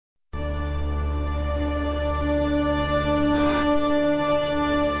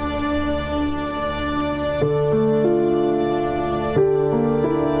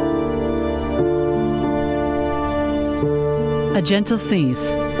A Gentle Thief,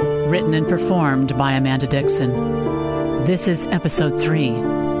 written and performed by Amanda Dixon. This is Episode 3.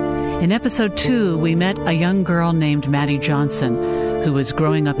 In Episode 2, we met a young girl named Maddie Johnson, who was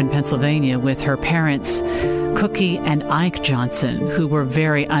growing up in Pennsylvania with her parents, Cookie and Ike Johnson, who were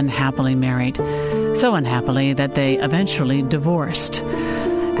very unhappily married. So unhappily that they eventually divorced.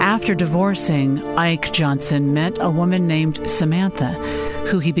 After divorcing, Ike Johnson met a woman named Samantha,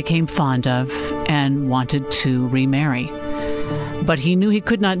 who he became fond of and wanted to remarry. But he knew he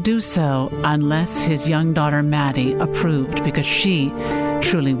could not do so unless his young daughter Maddie approved, because she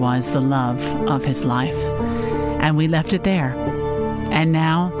truly was the love of his life. And we left it there. And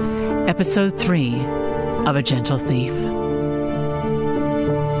now, Episode 3 of A Gentle Thief.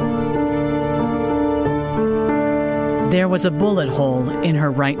 There was a bullet hole in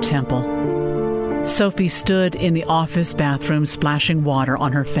her right temple. Sophie stood in the office bathroom splashing water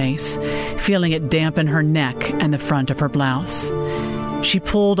on her face, feeling it dampen her neck and the front of her blouse. She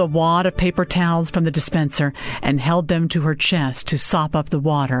pulled a wad of paper towels from the dispenser and held them to her chest to sop up the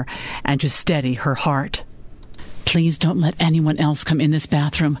water and to steady her heart. Please don't let anyone else come in this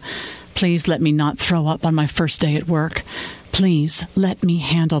bathroom. Please let me not throw up on my first day at work. Please let me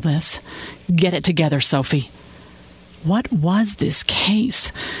handle this. Get it together, Sophie. What was this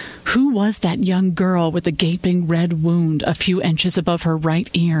case? Who was that young girl with the gaping red wound a few inches above her right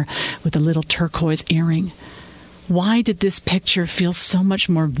ear with a little turquoise earring? Why did this picture feel so much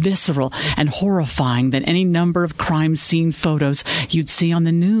more visceral and horrifying than any number of crime scene photos you'd see on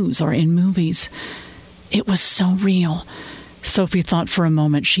the news or in movies? It was so real. Sophie thought for a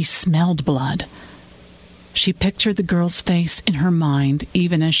moment she smelled blood. She pictured the girl's face in her mind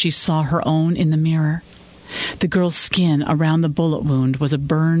even as she saw her own in the mirror. The girl's skin around the bullet wound was a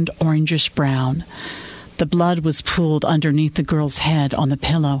burned orangish brown. The blood was pooled underneath the girl's head on the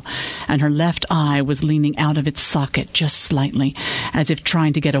pillow, and her left eye was leaning out of its socket just slightly, as if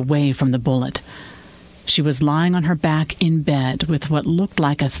trying to get away from the bullet. She was lying on her back in bed with what looked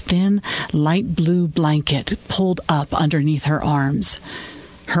like a thin, light blue blanket pulled up underneath her arms.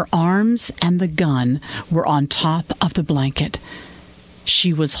 Her arms and the gun were on top of the blanket.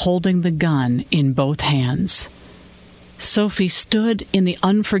 She was holding the gun in both hands. Sophie stood in the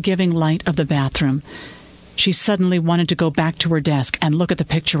unforgiving light of the bathroom. She suddenly wanted to go back to her desk and look at the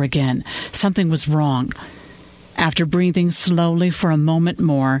picture again. Something was wrong. After breathing slowly for a moment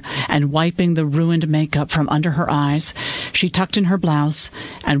more and wiping the ruined makeup from under her eyes, she tucked in her blouse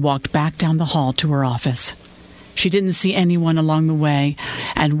and walked back down the hall to her office. She didn't see anyone along the way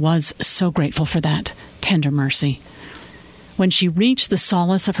and was so grateful for that tender mercy. When she reached the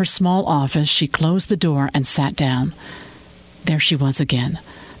solace of her small office, she closed the door and sat down. There she was again,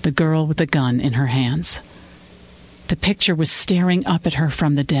 the girl with the gun in her hands. The picture was staring up at her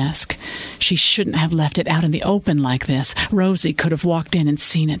from the desk. She shouldn't have left it out in the open like this. Rosie could have walked in and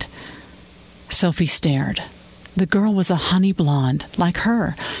seen it. Sophie stared. The girl was a honey blonde, like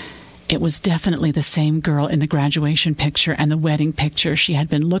her. It was definitely the same girl in the graduation picture and the wedding picture she had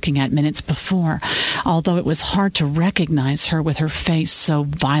been looking at minutes before, although it was hard to recognize her with her face so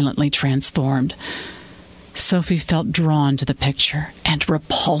violently transformed. Sophie felt drawn to the picture and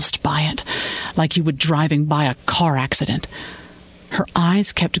repulsed by it, like you would driving by a car accident. Her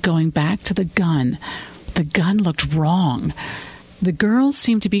eyes kept going back to the gun. The gun looked wrong. The girl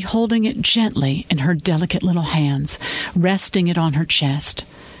seemed to be holding it gently in her delicate little hands, resting it on her chest.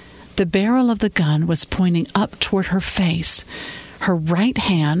 The barrel of the gun was pointing up toward her face. Her right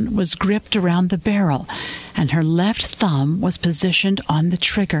hand was gripped around the barrel, and her left thumb was positioned on the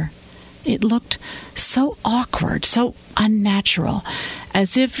trigger. It looked so awkward, so unnatural,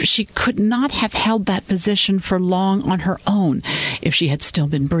 as if she could not have held that position for long on her own if she had still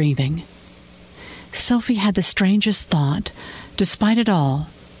been breathing. Sophie had the strangest thought. Despite it all,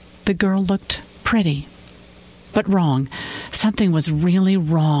 the girl looked pretty. But wrong. Something was really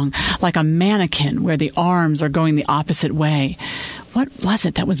wrong, like a mannequin where the arms are going the opposite way. What was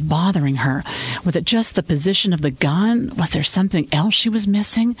it that was bothering her? Was it just the position of the gun? Was there something else she was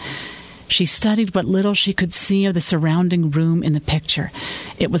missing? She studied what little she could see of the surrounding room in the picture.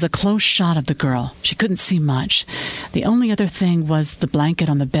 It was a close shot of the girl. She couldn't see much. The only other thing was the blanket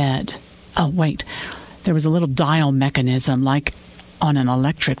on the bed. Oh, wait. There was a little dial mechanism, like on an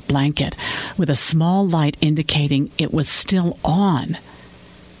electric blanket, with a small light indicating it was still on.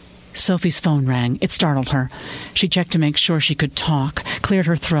 Sophie's phone rang. It startled her. She checked to make sure she could talk, cleared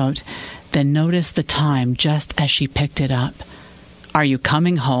her throat, then noticed the time just as she picked it up. "Are you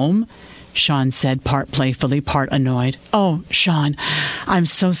coming home?" Sean said, part playfully, part annoyed. "Oh, Sean, I'm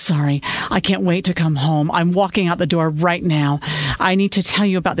so sorry. I can't wait to come home. I'm walking out the door right now. I need to tell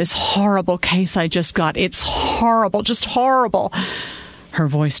you about this horrible case I just got. It's horrible, just horrible." Her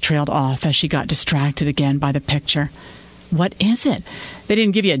voice trailed off as she got distracted again by the picture. "What is it? They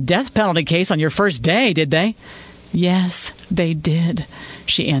didn't give you a death penalty case on your first day, did they?" "Yes, they did,"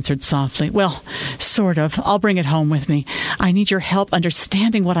 she answered softly. "Well, sort of. I'll bring it home with me. I need your help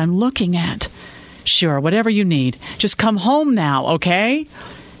understanding what I'm looking at." "Sure, whatever you need. Just come home now, okay?"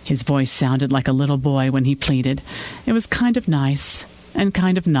 His voice sounded like a little boy when he pleaded. It was kind of nice and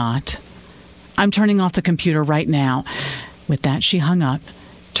kind of not. "I'm turning off the computer right now." With that, she hung up,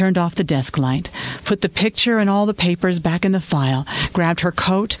 turned off the desk light, put the picture and all the papers back in the file, grabbed her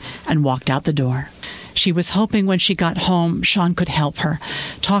coat, and walked out the door. She was hoping when she got home, Sean could help her,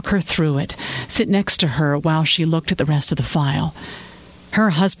 talk her through it, sit next to her while she looked at the rest of the file.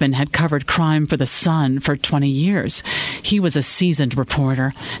 Her husband had covered crime for The Sun for 20 years. He was a seasoned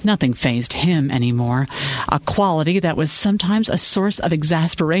reporter. Nothing fazed him anymore. A quality that was sometimes a source of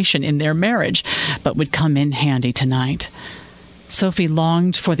exasperation in their marriage, but would come in handy tonight. Sophie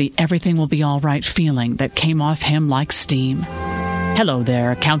longed for the everything-will-be-all-right feeling that came off him like steam. "Hello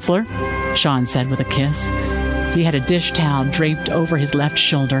there, counselor," Sean said with a kiss. He had a dish towel draped over his left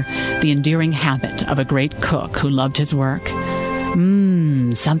shoulder, the endearing habit of a great cook who loved his work.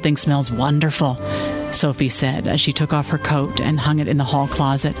 Something smells wonderful," Sophie said as she took off her coat and hung it in the hall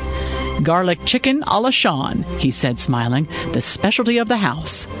closet. "Garlic chicken a la Sean," he said, smiling, "the specialty of the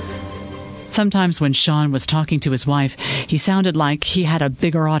house." Sometimes when Sean was talking to his wife, he sounded like he had a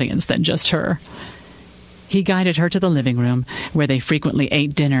bigger audience than just her. He guided her to the living room, where they frequently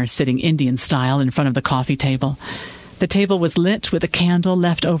ate dinner sitting Indian style in front of the coffee table. The table was lit with a candle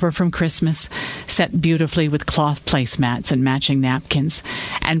left over from Christmas, set beautifully with cloth placemats and matching napkins,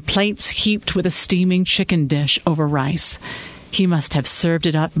 and plates heaped with a steaming chicken dish over rice. He must have served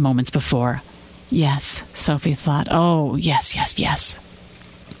it up moments before. Yes, Sophie thought. Oh, yes, yes, yes.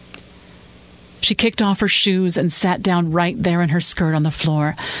 She kicked off her shoes and sat down right there in her skirt on the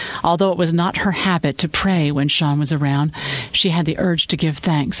floor. Although it was not her habit to pray when Sean was around, she had the urge to give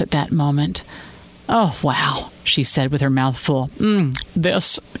thanks at that moment. "Oh, wow," she said with her mouth full.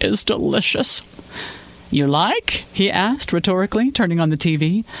 This is delicious." "You like?" he asked rhetorically, turning on the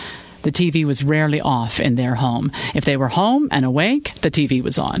TV. The TV was rarely off in their home. If they were home and awake, the TV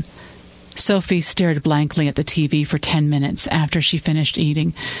was on. Sophie stared blankly at the TV for 10 minutes after she finished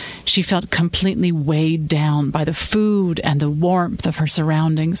eating. She felt completely weighed down by the food and the warmth of her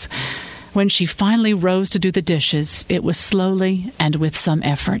surroundings. When she finally rose to do the dishes, it was slowly and with some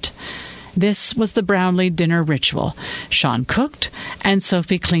effort. This was the Brownlee dinner ritual. Sean cooked, and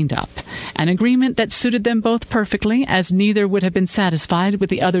Sophie cleaned up, an agreement that suited them both perfectly, as neither would have been satisfied with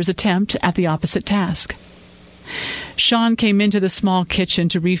the other's attempt at the opposite task. Sean came into the small kitchen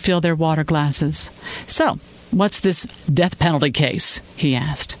to refill their water glasses. "So, what's this death penalty case?" he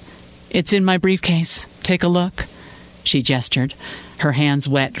asked. "It's in my briefcase. Take a look." She gestured, her hands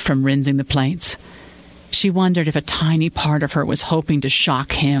wet from rinsing the plates. She wondered if a tiny part of her was hoping to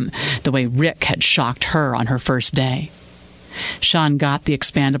shock him the way Rick had shocked her on her first day. Sean got the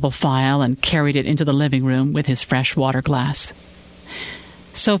expandable file and carried it into the living room with his fresh water glass.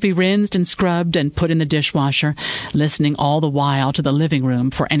 Sophie rinsed and scrubbed and put in the dishwasher, listening all the while to the living room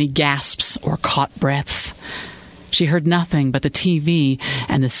for any gasps or caught breaths. She heard nothing but the TV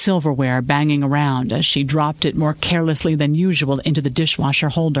and the silverware banging around as she dropped it more carelessly than usual into the dishwasher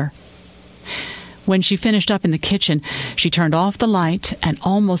holder. When she finished up in the kitchen, she turned off the light and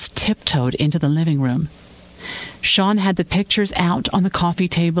almost tiptoed into the living room. Sean had the pictures out on the coffee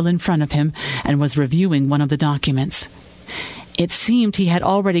table in front of him and was reviewing one of the documents. It seemed he had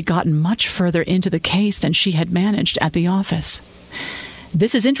already gotten much further into the case than she had managed at the office.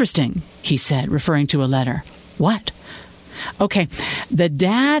 "This is interesting," he said, referring to a letter. "What?" "Okay, the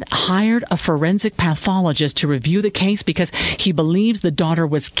dad hired a forensic pathologist to review the case because he believes the daughter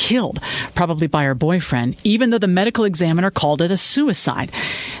was killed, probably by her boyfriend, even though the medical examiner called it a suicide.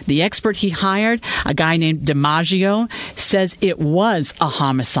 The expert he hired, a guy named DiMaggio, says it was a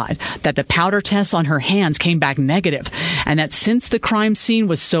homicide, that the powder tests on her hands came back negative, and that since the crime scene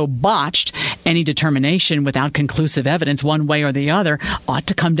was so botched, any determination without conclusive evidence one way or the other ought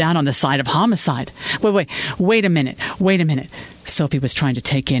to come down on the side of homicide." Wait a minute. Sophie was trying to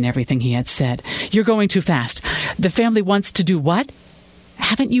take in everything he had said. "You're going too fast. The family wants to do what?"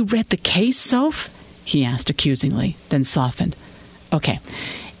 "Haven't you read the case, Soph?" he asked accusingly, then softened. "Okay,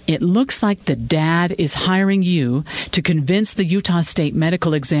 It looks like the dad is hiring you to convince the Utah State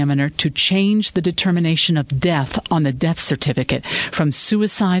Medical Examiner to change the determination of death on the death certificate from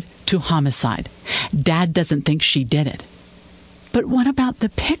suicide to homicide. Dad doesn't think she did it. But what about the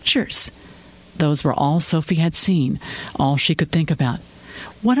pictures? Those were all Sophie had seen, all she could think about.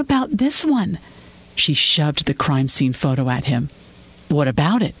 What about this one? She shoved the crime scene photo at him. What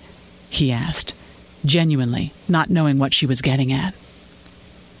about it? He asked, genuinely, not knowing what she was getting at.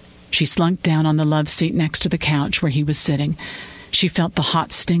 She slunk down on the love seat next to the couch where he was sitting. She felt the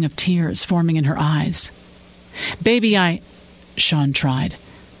hot sting of tears forming in her eyes. Baby, Sean tried.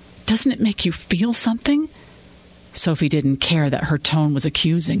 Doesn't it make you feel something? Sophie didn't care that her tone was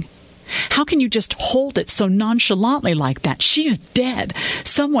accusing. How can you just hold it so nonchalantly like that? She's dead.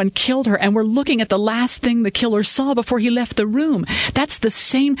 Someone killed her, and we're looking at the last thing the killer saw before he left the room. That's the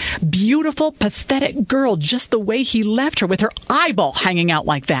same beautiful, pathetic girl, just the way he left her, with her eyeball hanging out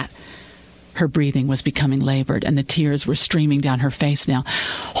like that. Her breathing was becoming labored, and the tears were streaming down her face now.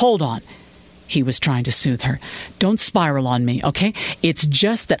 Hold on. He was trying to soothe her. Don't spiral on me, okay? It's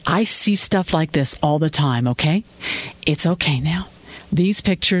just that I see stuff like this all the time, okay? It's okay now. These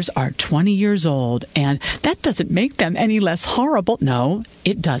pictures are 20 years old, and that doesn't make them any less horrible. No,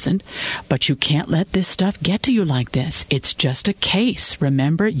 it doesn't. But you can't let this stuff get to you like this. It's just a case.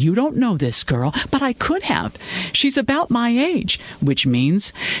 Remember, you don't know this girl, but I could have. She's about my age, which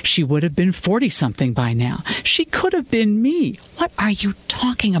means she would have been 40-something by now. She could have been me. What are you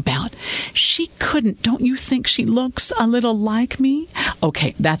talking about? She couldn't. Don't you think she looks a little like me?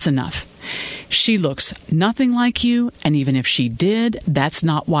 Okay, that's enough. She looks nothing like you, and even if she did, that's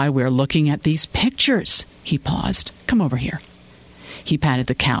not why we're looking at these pictures. He paused. Come over here. He patted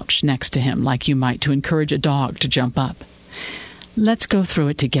the couch next to him like you might to encourage a dog to jump up. Let's go through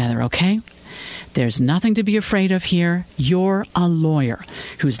it together, okay? There's nothing to be afraid of here. You're a lawyer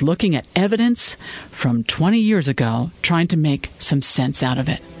who's looking at evidence from 20 years ago, trying to make some sense out of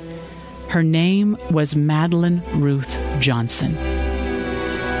it. Her name was Madeline Ruth Johnson.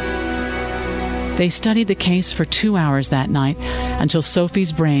 They studied the case for 2 hours that night until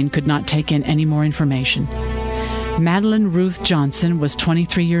Sophie's brain could not take in any more information. Madeline Ruth Johnson was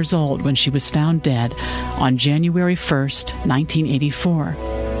 23 years old when she was found dead on January 1st,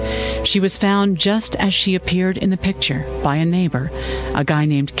 1984. She was found just as she appeared in the picture by a neighbor, a guy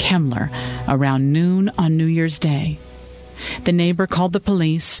named Kemmler, around noon on New Year's Day. The neighbor called the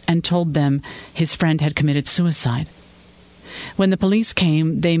police and told them his friend had committed suicide. When the police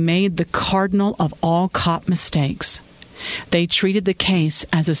came, they made the cardinal of all cop mistakes. They treated the case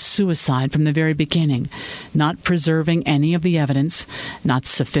as a suicide from the very beginning, not preserving any of the evidence, not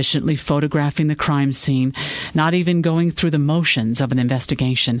sufficiently photographing the crime scene, not even going through the motions of an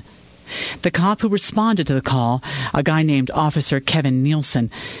investigation. The cop who responded to the call, a guy named Officer Kevin Nielsen,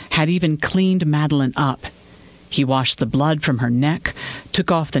 had even cleaned Madeline up. He washed the blood from her neck,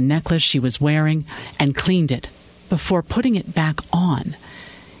 took off the necklace she was wearing, and cleaned it before putting it back on.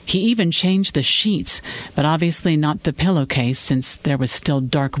 He even changed the sheets, but obviously not the pillowcase since there was still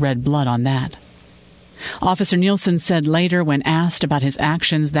dark red blood on that. Officer Nielsen said later when asked about his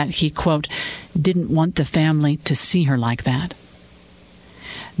actions that he, quote, didn't want the family to see her like that.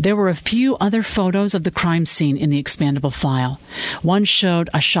 There were a few other photos of the crime scene in the expandable file. One showed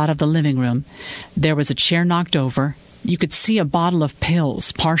a shot of the living room. There was a chair knocked over. You could see a bottle of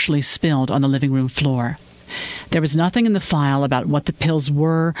pills partially spilled on the living room floor. There was nothing in the file about what the pills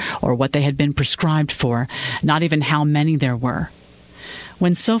were or what they had been prescribed for, not even how many there were.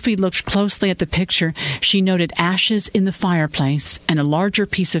 When Sophie looked closely at the picture, she noted ashes in the fireplace and a larger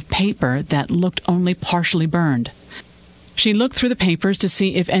piece of paper that looked only partially burned. She looked through the papers to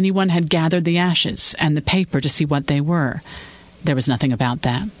see if anyone had gathered the ashes, and the paper to see what they were. There was nothing about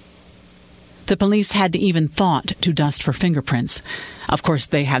that. The police hadn't even thought to dust for fingerprints. Of course,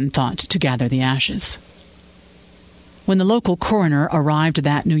 they hadn't thought to gather the ashes. When the local coroner arrived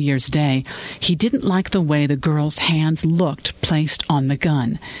that New Year's Day, he didn't like the way the girl's hands looked placed on the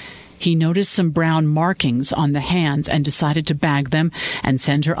gun. He noticed some brown markings on the hands and decided to bag them and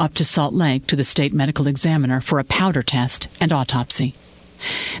send her up to Salt Lake to the state medical examiner for a powder test and autopsy.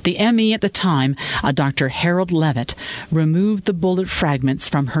 The ME at the time, a Dr. Harold Levitt, removed the bullet fragments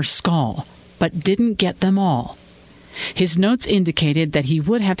from her skull, but didn't get them all. His notes indicated that he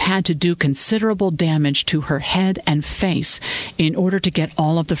would have had to do considerable damage to her head and face in order to get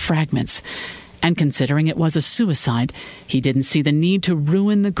all of the fragments, and considering it was a suicide, he didn't see the need to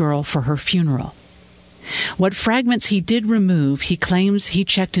ruin the girl for her funeral. What fragments he did remove, he claims he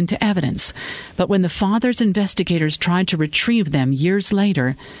checked into evidence, but when the father's investigators tried to retrieve them years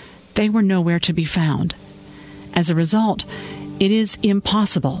later, they were nowhere to be found. As a result, It is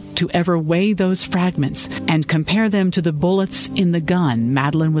impossible to ever weigh those fragments and compare them to the bullets in the gun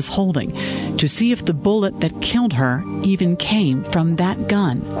Madeleine was holding to see if the bullet that killed her even came from that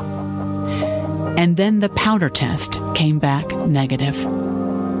gun. And then the powder test came back negative.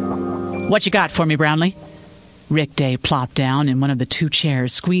 "What you got for me, Brownlee?" Rick Day plopped down in one of the two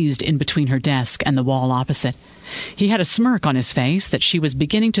chairs squeezed in between her desk and the wall opposite. He had a smirk on his face that she was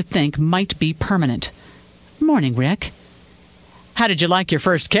beginning to think might be permanent. "Morning, Rick." "How did you like your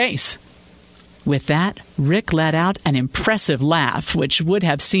first case?" With that, Rick let out an impressive laugh, which would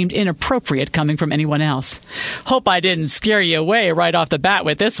have seemed inappropriate coming from anyone else. "Hope I didn't scare you away right off the bat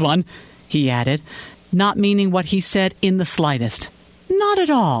with this one," he added, not meaning what he said in the slightest. "Not at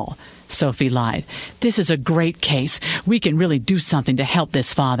all," Sophie lied. "This is a great case. We can really do something to help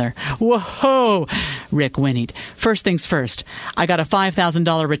this father." "Whoa!" Rick whinnied. "First things first. I got a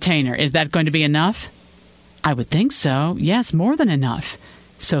 $5,000 retainer. Is that going to be enough?" "I would think so. Yes, more than enough,"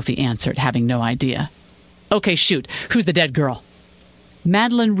 Sophie answered, having no idea. "Okay, shoot. Who's the dead girl?"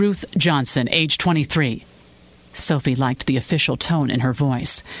 "Madeleine Ruth Johnson, age 23. Sophie liked the official tone in her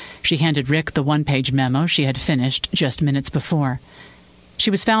voice. She handed Rick the one-page memo she had finished just minutes before.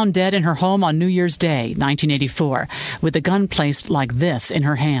 She was found dead in her home on New Year's Day, 1984, with the gun placed like this in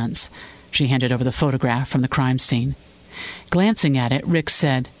her hands. She handed over the photograph from the crime scene. Glancing at it, Rick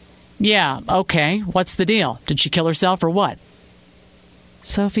said, "Yeah, okay, what's the deal? Did she kill herself or what?"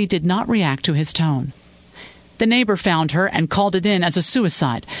 Sophie did not react to his tone. "The neighbor found her and called it in as a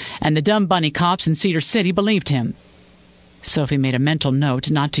suicide, and the Dumb Bunny cops in Cedar City believed him." Sophie made a mental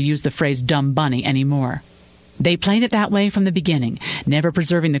note not to use the phrase Dumb Bunny anymore. "They played it that way from the beginning, never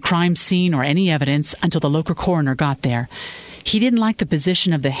preserving the crime scene or any evidence until the local coroner got there. He didn't like the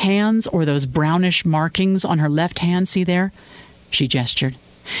position of the hands or those brownish markings on her left hand, see there?" She gestured.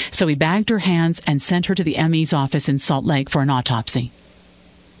 "So he bagged her hands and sent her to the ME's office in Salt Lake for an autopsy."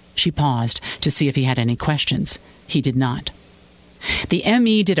 She paused to see if he had any questions. He did not. The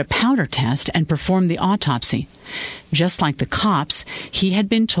ME did a powder test and performed the autopsy. Just like the cops, he had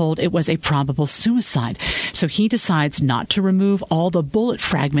been told it was a probable suicide, so he decides not to remove all the bullet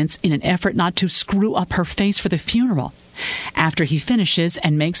fragments in an effort not to screw up her face for the funeral. After he finishes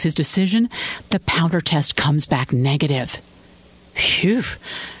and makes his decision, the powder test comes back negative. "Phew,"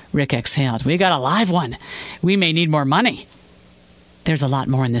 Rick exhaled. "We got a live one. We may need more money." "There's a lot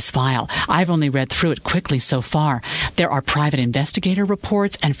more in this file. I've only read through it quickly so far. There are private investigator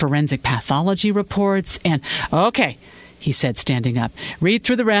reports and forensic pathology reports and—" "Okay," he said, standing up. "Read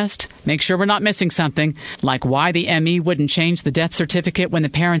through the rest. Make sure we're not missing something, like why the ME wouldn't change the death certificate when the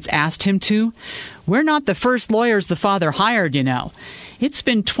parents asked him to. We're not the first lawyers the father hired, you know. It's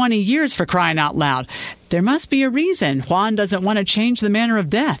been 20 years for crying out loud. There must be a reason Juan doesn't want to change the manner of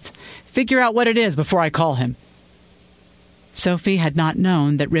death. Figure out what it is before I call him." Sophie had not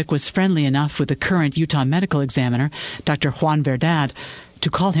known that Rick was friendly enough with the current Utah medical examiner, Dr. Juan Verdad, to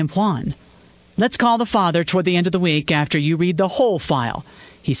call him Juan. "Let's call the father toward the end of the week after you read the whole file,"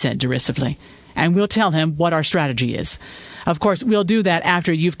 he said derisively, "and we'll tell him what our strategy is. Of course, we'll do that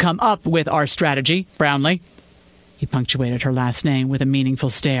after you've come up with our strategy, Brownlee." He punctuated her last name with a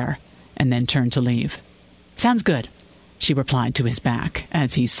meaningful stare, and then turned to leave. "Sounds good," she replied to his back,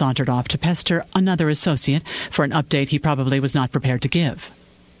 as he sauntered off to pester another associate for an update he probably was not prepared to give.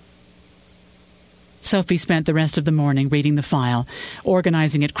 Sophie spent the rest of the morning reading the file,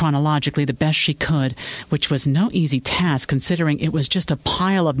 organizing it chronologically the best she could, which was no easy task considering it was just a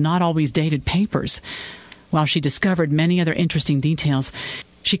pile of not always dated papers. While she discovered many other interesting details,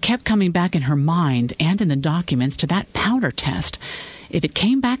 she kept coming back in her mind and in the documents to that powder test. If it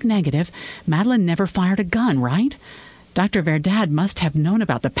came back negative, Madeleine never fired a gun, right? Dr. Verdad must have known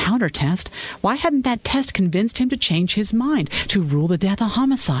about the powder test. Why hadn't that test convinced him to change his mind, to rule the death a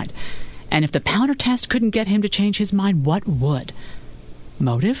homicide? And if the powder test couldn't get him to change his mind, what would?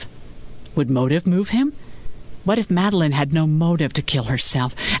 Motive? Would motive move him? What if Madeleine had no motive to kill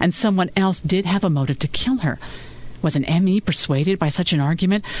herself, and someone else did have a motive to kill her? Was an ME persuaded by such an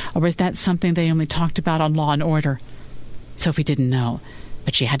argument, or was that something they only talked about on Law and Order? Sophie didn't know,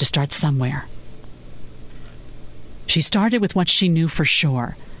 but she had to start somewhere. She started with what she knew for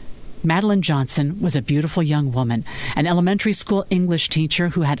sure. Madeleine Johnson was a beautiful young woman, an elementary school English teacher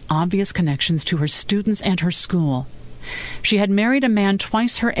who had obvious connections to her students and her school. She had married a man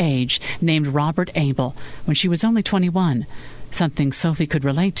twice her age named Robert Abel when she was only 21, something Sophie could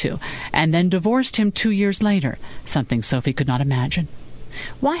relate to, and then divorced him 2 years later, something Sophie could not imagine.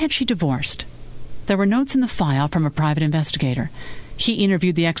 Why had she divorced? There were notes in the file from a private investigator. He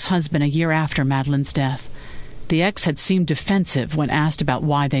interviewed the ex-husband a year after Madeleine's death. The ex had seemed defensive when asked about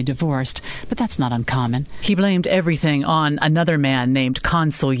why they divorced, but that's not uncommon. He blamed everything on another man named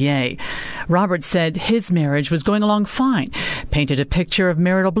Consoler. Robert said his marriage was going along fine, painted a picture of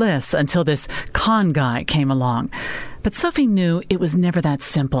marital bliss until this con guy came along. But Sophie knew it was never that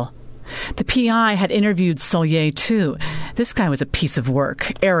simple. The PI had interviewed Solier, too. This guy was a piece of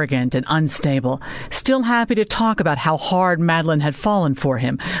work, arrogant and unstable, still happy to talk about how hard Madeleine had fallen for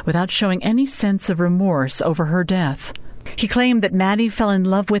him, without showing any sense of remorse over her death. He claimed that Maddie fell in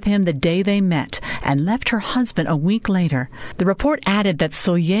love with him the day they met and left her husband a week later. The report added that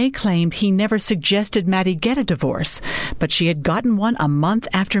Solier claimed he never suggested Maddie get a divorce, but she had gotten one a month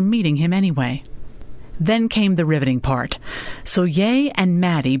after meeting him anyway. Then came the riveting part. Solier and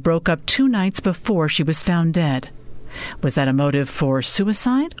Maddie broke up 2 nights before she was found dead. Was that a motive for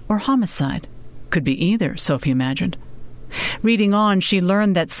suicide or homicide? Could be either, Sophie imagined. Reading on, she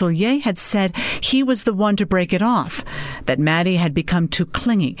learned that Solier had said he was the one to break it off, that Maddie had become too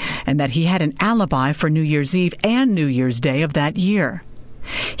clingy, and that he had an alibi for New Year's Eve and New Year's Day of that year.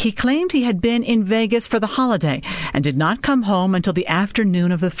 He claimed he had been in Vegas for the holiday and did not come home until the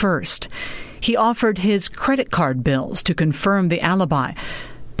afternoon of the 1st. He offered his credit card bills to confirm the alibi,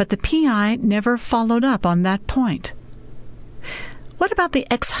 but the PI never followed up on that point. What about the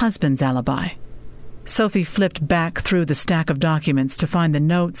ex-husband's alibi? Sophie flipped back through the stack of documents to find the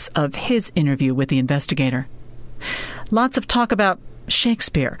notes of his interview with the investigator. Lots of talk about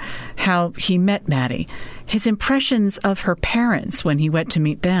Shakespeare, how he met Maddie, his impressions of her parents when he went to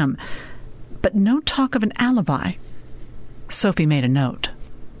meet them, but no talk of an alibi. Sophie made a note.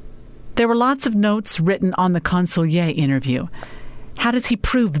 There were lots of notes written on the Consoler interview. How does he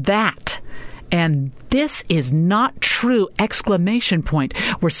prove that? And "this is not true!" exclamation point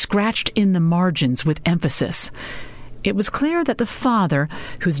were scratched in the margins with emphasis. It was clear that the father,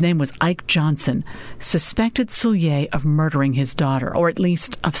 whose name was Ike Johnson, suspected Solier of murdering his daughter, or at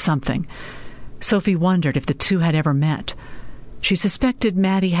least of something. Sophie wondered if the two had ever met. She suspected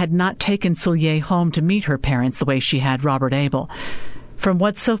Maddie had not taken Solier home to meet her parents the way she had Robert Abel. From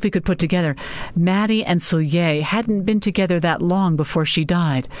what Sophie could put together, Maddie and Solier hadn't been together that long before she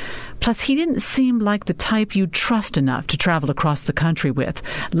died. Plus, he didn't seem like the type you'd trust enough to travel across the country with,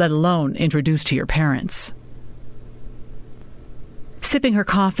 let alone introduce to your parents. Sipping her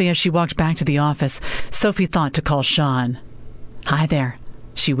coffee as she walked back to the office, Sophie thought to call Sean. "Hi there,"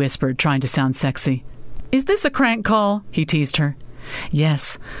 she whispered, trying to sound sexy. "Is this a crank call?" he teased her.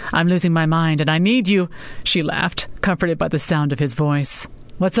 "Yes, I'm losing my mind, and I need you," she laughed, comforted by the sound of his voice.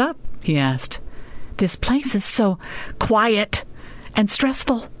 "What's up?" he asked. "This place is so quiet and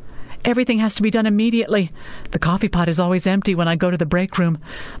stressful. Everything has to be done immediately. The coffee pot is always empty when I go to the break room.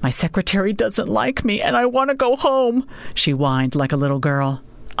 My secretary doesn't like me, and I want to go home," she whined like a little girl.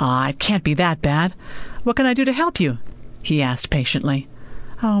 It can't be that bad. What can I do to help you?" he asked patiently.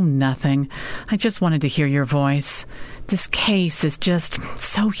 "Oh, nothing. I just wanted to hear your voice. This case is just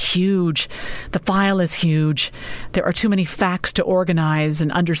so huge. The file is huge. There are too many facts to organize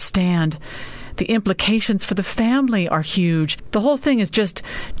and understand. The implications for the family are huge. The whole thing is just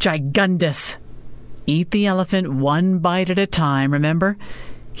gigundous. Eat the elephant one bite at a time, remember?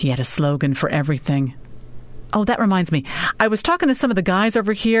 He had a slogan for everything. Oh, that reminds me. I was talking to some of the guys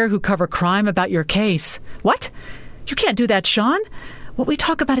over here who cover crime about your case." "What? You can't do that, Sean. What we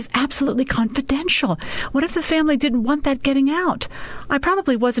talk about is absolutely confidential. What if the family didn't want that getting out? I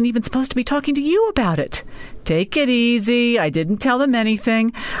probably wasn't even supposed to be talking to you about it." "Take it easy. I didn't tell them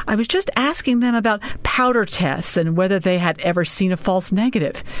anything. I was just asking them about powder tests and whether they had ever seen a false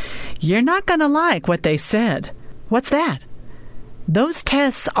negative. You're not going to like what they said." "What's that?" "Those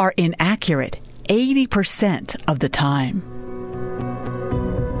tests are inaccurate 80% of the time."